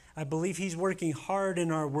one. I believe he's working hard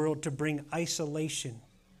in our world to bring isolation.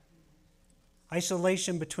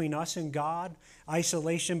 Isolation between us and God.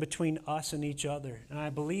 Isolation between us and each other. And I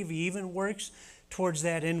believe he even works towards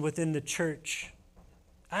that end within the church.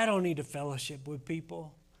 I don't need a fellowship with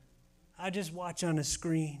people. I just watch on a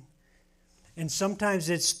screen. And sometimes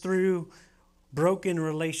it's through broken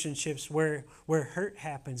relationships where hurt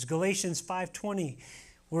happens. Galatians 5:20,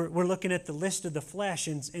 we're looking at the list of the flesh,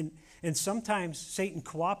 and sometimes Satan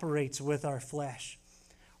cooperates with our flesh.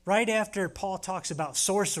 right after Paul talks about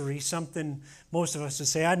sorcery, something most of us would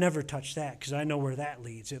say, I never touch that because I know where that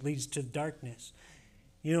leads. It leads to darkness.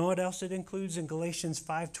 You know what else it includes in Galatians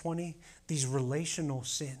 5:20? These relational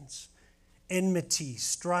sins. Enmity,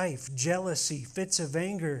 strife, jealousy, fits of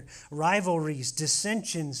anger, rivalries,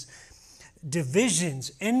 dissensions,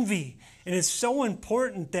 divisions, envy. And it's so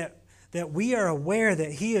important that we are aware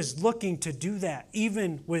that he is looking to do that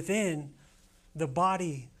even within the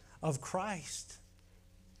body of Christ,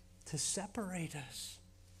 to separate us.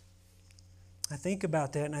 I think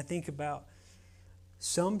about that, and I think about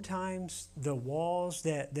sometimes the walls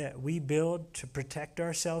that we build to protect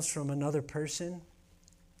ourselves from another person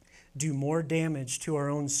do more damage to our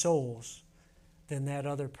own souls than that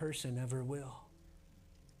other person ever will.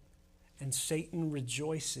 And Satan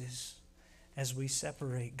rejoices as we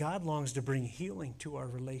separate. God longs to bring healing to our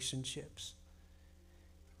relationships.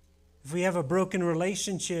 If we have a broken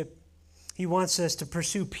relationship, he wants us to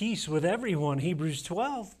pursue peace with everyone, Hebrews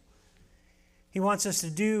 12. He wants us to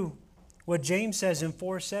do what James says in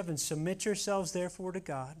 4:7, submit yourselves therefore to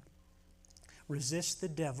God, resist the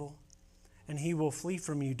devil, and he will flee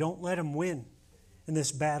from you. Don't let him win in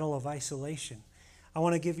this battle of isolation. I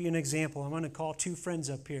want to give you an example. I'm going to call two friends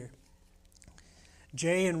up here,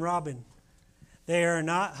 Jay and Robin. They are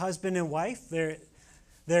not husband and wife.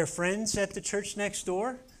 They're friends at the church next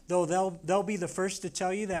door, though they'll be the first to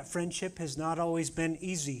tell you that friendship has not always been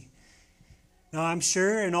easy. Now, I'm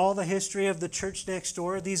sure in all the history of the church next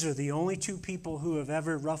door, these are the only two people who have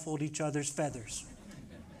ever ruffled each other's feathers.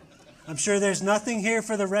 I'm sure there's nothing here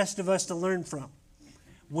for the rest of us to learn from.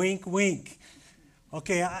 Wink, wink.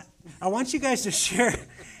 Okay, I want you guys to share.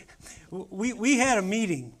 We had a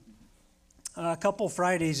meeting a couple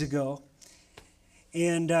Fridays ago.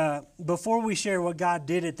 And before we share what God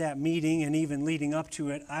did at that meeting and even leading up to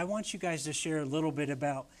it, I want you guys to share a little bit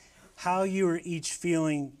about how you were each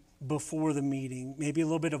feeling before the meeting. Maybe a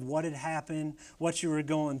little bit of what had happened, what you were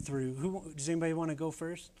going through. Does anybody want to go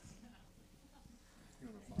first? You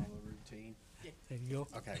want to follow the routine? There you go.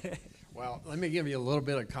 Okay. Well, let me give you a little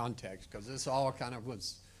bit of context, because this all kind of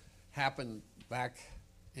happened back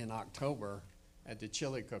in October at the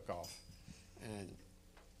chili cook-off. And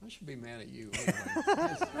I should be mad at you anyway.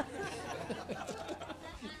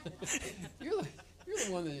 You're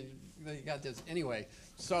the one that got this. Anyway,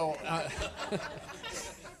 so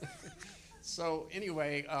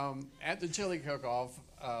at the chili cook-off,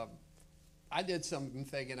 I did something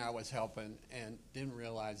thinking I was helping and didn't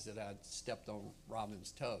realize that I'd stepped on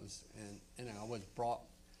Robin's toes. And I was brought,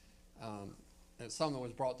 something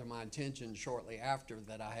was brought to my attention shortly after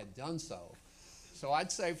that I had done so. So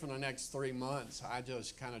I'd say for the next 3 months, I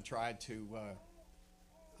just kind of tried to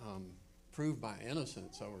prove my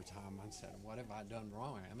innocence over time. I said, what have I done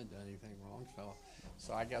wrong? I haven't done anything wrong.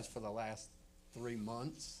 So I guess for the last 3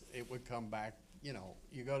 months, it would come back. You know,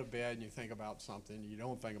 you go to bed and you think about something, you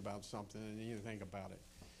don't think about something, and then you think about it.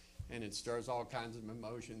 And it stirs all kinds of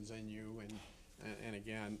emotions in you. And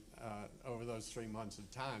again, over those 3 months of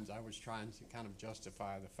times, I was trying to kind of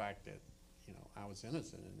justify the fact that, you know, I was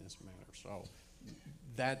innocent in this matter. So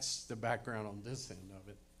that's the background on this end of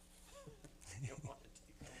it.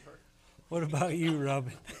 What about you,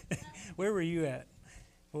 Robin? Where were you at?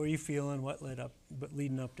 What were you feeling? What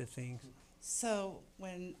leading up to things? So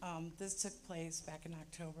when this took place back in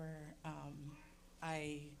October,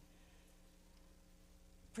 I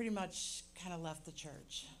pretty much kind of left the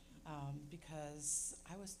church because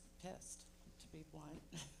I was pissed, to be blunt.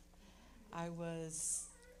 I was,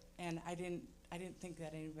 and I didn't think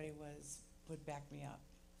that anybody would back me up.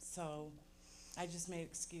 So I just made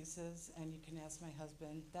excuses, and you can ask my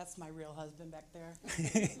husband. That's my real husband back there.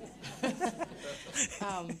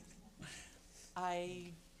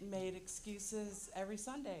 I made excuses every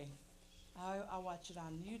Sunday. I'll watch it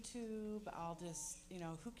on YouTube. I'll just,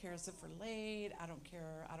 who cares if we're late? I don't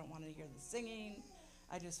care. I don't want to hear the singing.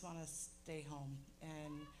 I just want to stay home.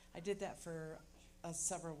 And I did that for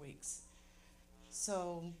several weeks.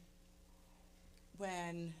 So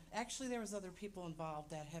when actually there was other people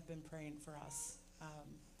involved that had been praying for us,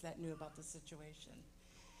 that knew about the situation.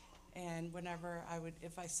 And whenever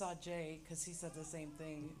if I saw Jay, because he said the same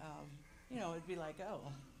thing, it'd be like,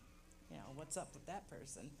 oh, what's up with that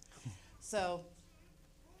person? So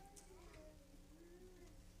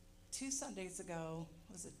 2 Sundays ago,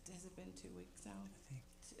 has it been 2 weeks now? I think.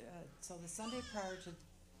 So the Sunday prior to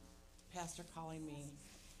Pastor calling me,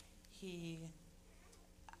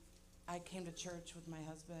 I came to church with my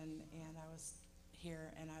husband, and I was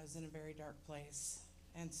here, and I was in a very dark place,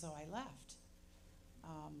 and so I left.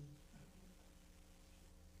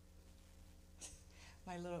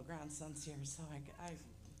 My little grandson's here, so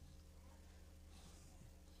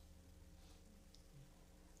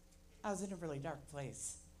I was in a really dark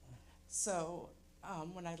place. So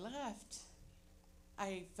when I left,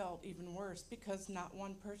 I felt even worse because not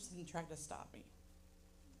one person tried to stop me.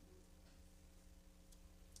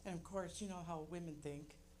 And of course, you know how women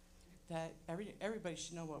think that everybody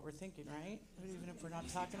should know what we're thinking, right? Even if we're not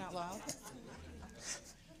talking out loud.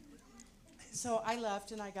 So I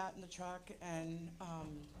left and I got in the truck and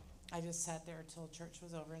I just sat there till church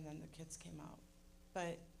was over and then the kids came out.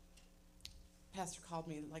 But Pastor called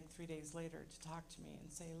me like 3 days later to talk to me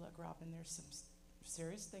and say, look, Robin, there's some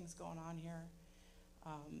serious things going on here.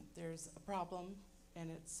 There's a problem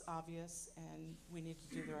and it's obvious and we need to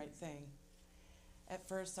do the right thing. At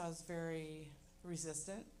first I was very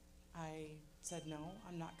resistant. I said, no,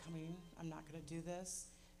 I'm not coming. I'm not going to do this.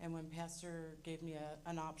 And when Pastor gave me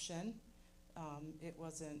an option, it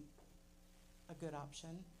wasn't a good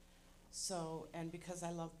option. So, and because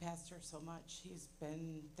I love Pastor so much, he's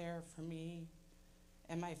been there for me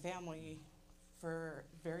and my family for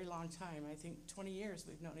a very long time. I think 20 years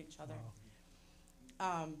we've known each other.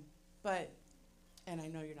 Wow. But, and I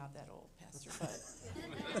know you're not that old, Pastor, but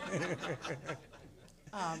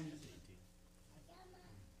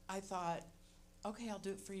I thought, okay, I'll do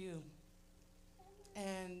it for you.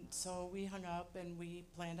 And so we hung up and we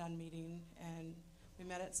planned on meeting and we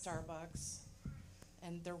met at Starbucks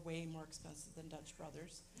and they're way more expensive than Dutch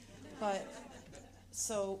Brothers. But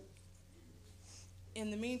so in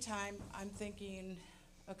the meantime, I'm thinking,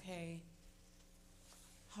 okay,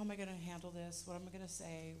 how am I going to handle this? What am I going to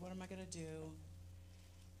say? What am I going to do?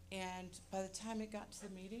 And by the time it got to the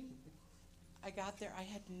meeting, I got there, I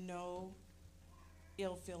had no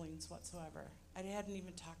ill feelings whatsoever. I hadn't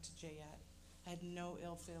even talked to Jay yet. I had no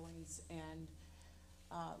ill feelings, and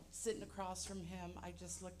sitting across from him, I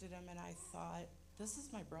just looked at him and I thought, this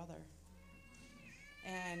is my brother.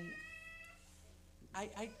 And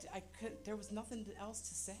I there was nothing else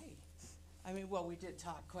to say. I mean, well, we did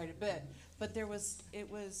talk quite a bit, but it was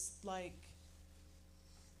like,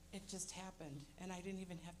 it just happened, and I didn't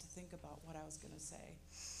even have to think about what I was going to say.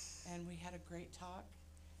 And we had a great talk.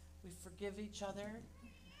 We forgive each other,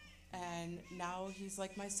 and now he's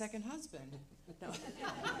like my second husband. No.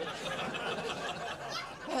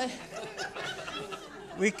 But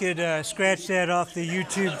We could scratch that off the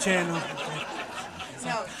YouTube channel.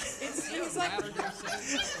 no, he's like Church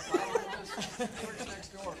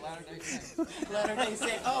next door, Latter-day Saints. Latter-day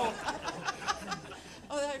Saints. Oh,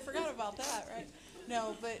 I forgot about that, right?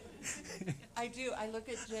 No, but I do. I look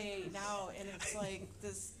at Jay now, and it's like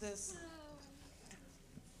this.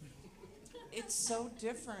 It's so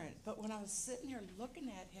different. But when I was sitting here looking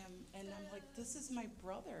at him, and I'm like, this is my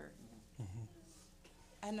brother. Mm-hmm.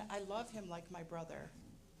 And I love him like my brother.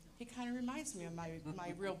 He kind of reminds me of my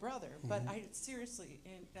real brother. Mm-hmm. But I seriously,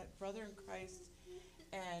 that brother in Christ,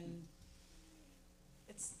 and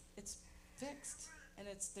it's fixed. And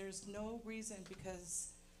there's no reason, because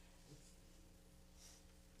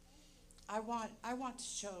I want to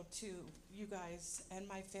show to you guys and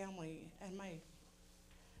my family and my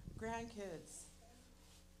grandkids,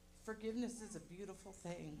 forgiveness is a beautiful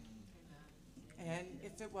thing. And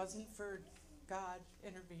if it wasn't for God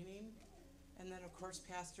intervening, and then of course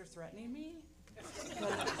Pastor threatening me,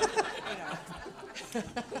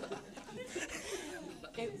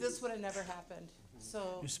 this would have never happened.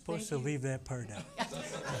 So You're supposed to leave that part out.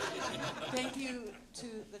 Thank you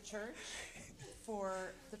to the church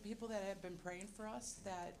for the people that have been praying for us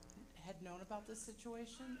that had known about this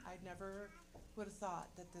situation. I never would have thought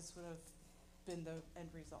that this would have been the end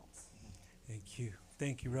results. Thank you.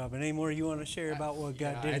 Thank you, Robin. Any more you want to share about what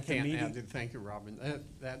God did at the meeting? Thank you, Robin.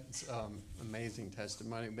 That's amazing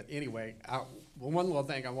testimony. But anyway, one little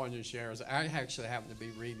thing I wanted to share is I actually happened to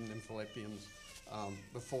be reading in Philippians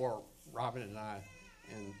before Robin and I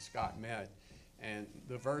and Scott met. And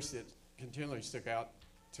the verse that continually stuck out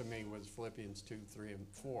to me was Philippians 2, 3, and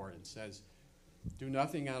 4. It says, do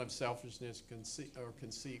nothing out of selfishness or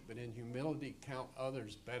conceit, but in humility count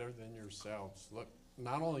others better than yourselves. Look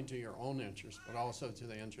not only to your own interest, but also to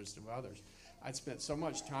the interest of others. I'd spent so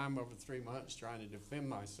much time over 3 months trying to defend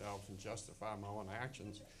myself and justify my own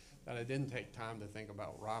actions that I didn't take time to think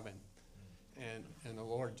about Robin. And the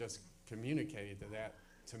Lord just communicated that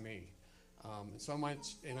to me. So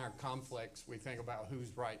much in our conflicts, we think about who's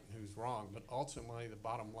right and who's wrong, but ultimately the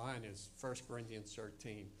bottom line is 1 Corinthians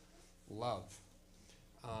 13, love.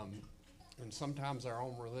 And sometimes our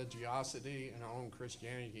own religiosity and our own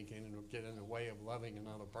Christianity can get in the way of loving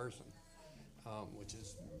another person, which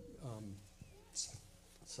is,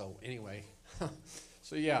 so anyway.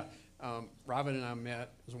 So yeah, Robin and I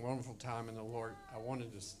met. It was a wonderful time in the Lord. I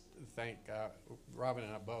wanted to thank Robin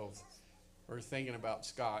and I both or thinking about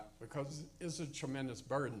Scott, because it's a tremendous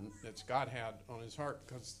burden that Scott had on his heart,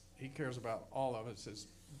 because he cares about all of us as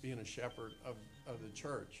being a shepherd of the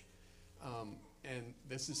church. And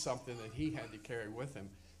this is something that he had to carry with him.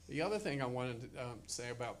 The other thing I wanted to say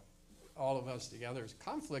about all of us together is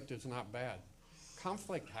conflict is not bad.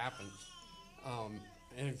 Conflict happens.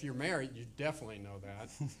 And if you're married, you definitely know that.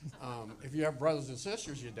 If you have brothers and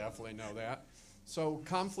sisters, you definitely know that. So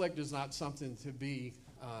conflict is not something to be,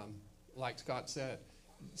 like Scott said,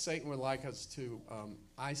 Satan would like us to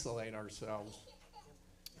isolate ourselves.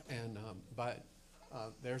 And but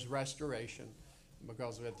there's restoration,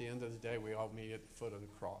 because at the end of the day, we all meet at the foot of the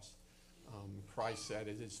cross. Christ said,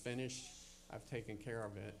 "It is finished. I've taken care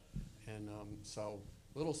of it." And so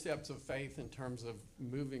little steps of faith in terms of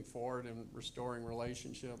moving forward and restoring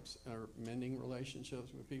relationships or mending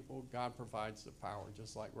relationships with people. God provides the power,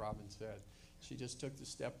 just like Robin said. She just took the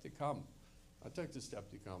step to come. I took the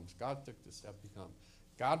step to come. God took the step to come.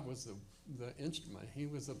 God was the instrument. He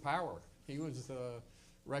was the power. He was the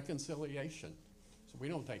reconciliation. So we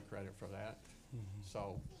don't take credit for that. Mm-hmm.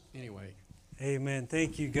 So anyway. Amen.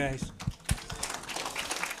 Thank you, guys.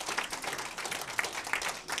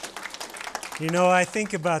 You know, I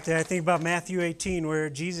think about that. I think about Matthew 18,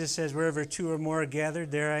 where Jesus says, wherever two or more are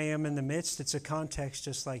gathered, there I am in the midst. It's a context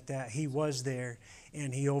just like that. He was there,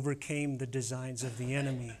 and he overcame the designs of the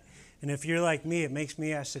enemy. And if you're like me, it makes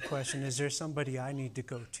me ask the question, is there somebody I need to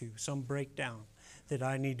go to, some breakdown that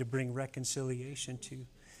I need to bring reconciliation to?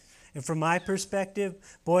 And from my perspective,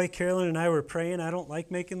 boy, Carolyn and I were praying. I don't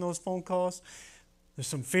like making those phone calls. There's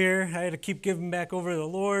some fear. I had to keep giving back over to the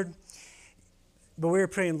Lord. But we were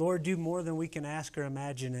praying, Lord, do more than we can ask or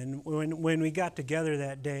imagine. And when we got together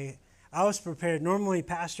that day, I was prepared. Normally, a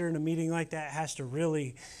pastor in a meeting like that has to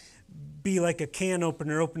really be like a can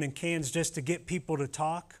opener, opening cans just to get people to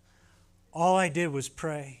talk. All I did was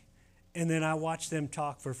pray. And then I watched them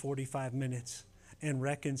talk for 45 minutes and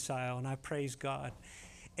reconcile. And I praised God.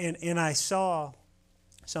 And I saw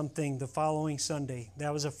something the following Sunday.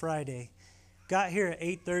 That was a Friday. Got here at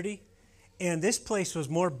 8:30. And this place was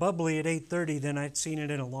more bubbly at 8:30 than I'd seen it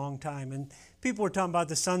in a long time. And people were talking about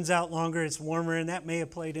the sun's out longer, it's warmer, and that may have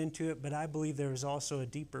played into it, but I believe there was also a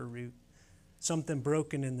deeper root. Something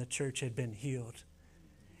broken in the church had been healed.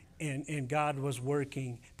 And God was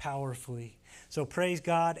working powerfully. So praise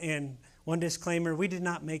God. And one disclaimer, we did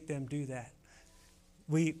not make them do that.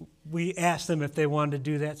 We asked them if they wanted to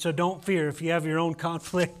do that. So don't fear if you have your own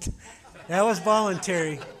conflict. That was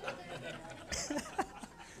voluntary.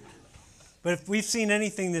 But if we've seen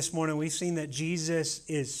anything this morning, we've seen that Jesus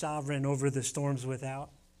is sovereign over the storms without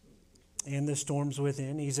and the storms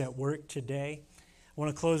within. He's at work today. I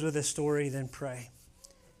want to close with a story, then pray.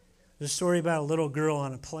 There's a story about a little girl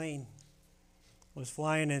on a plane. Was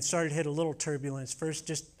flying and it started to hit a little turbulence. First,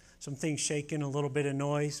 just some things shaking, a little bit of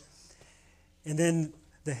noise. And then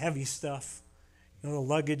the heavy stuff. You know, the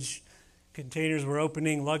luggage containers were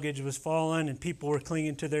opening, luggage was falling, and people were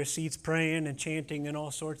clinging to their seats, praying and chanting and all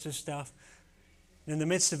sorts of stuff. In the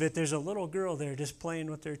midst of it, there's a little girl there just playing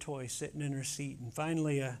with their toys, sitting in her seat. And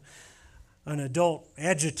finally, an adult,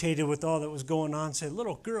 agitated with all that was going on, said,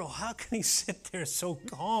 "Little girl, how can he sit there so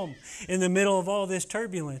calm in the middle of all this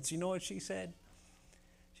turbulence?" You know what she said?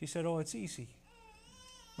 She said, "Oh, it's easy.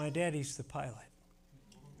 My daddy's the pilot."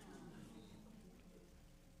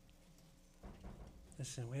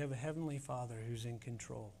 Listen, we have a Heavenly Father who's in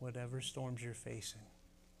control, whatever storms you're facing.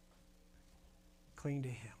 Cling to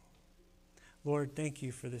Him. Lord, thank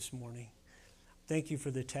you for this morning. Thank you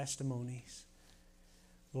for the testimonies.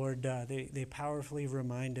 Lord, they powerfully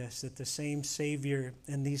remind us that the same Savior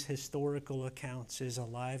in these historical accounts is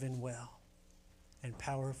alive and well and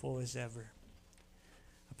powerful as ever.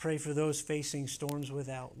 I pray for those facing storms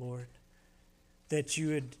without, Lord, that you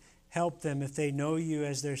would help them, if they know you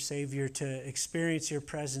as their Savior, to experience your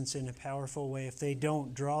presence in a powerful way. If they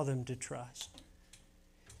don't, draw them to trust.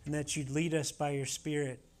 And that you'd lead us by your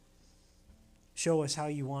Spirit. Show us how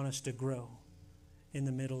you want us to grow in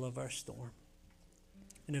the middle of our storm.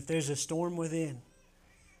 And if there's a storm within,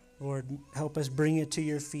 Lord, help us bring it to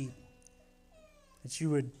your feet. That you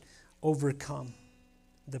would overcome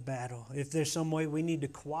the battle. If there's some way we need to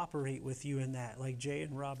cooperate with you in that, like Jay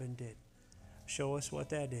and Robin did, show us what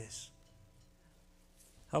that is.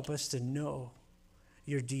 Help us to know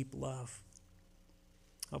your deep love.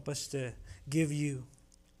 Help us to give you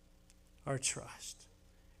our trust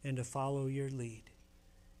and to follow your lead.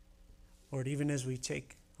 Lord, even as we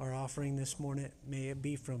take our offering this morning, may it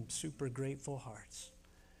be from super grateful hearts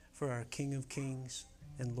for our King of Kings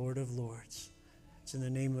and Lord of Lords. It's in the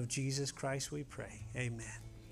name of Jesus Christ we pray. Amen.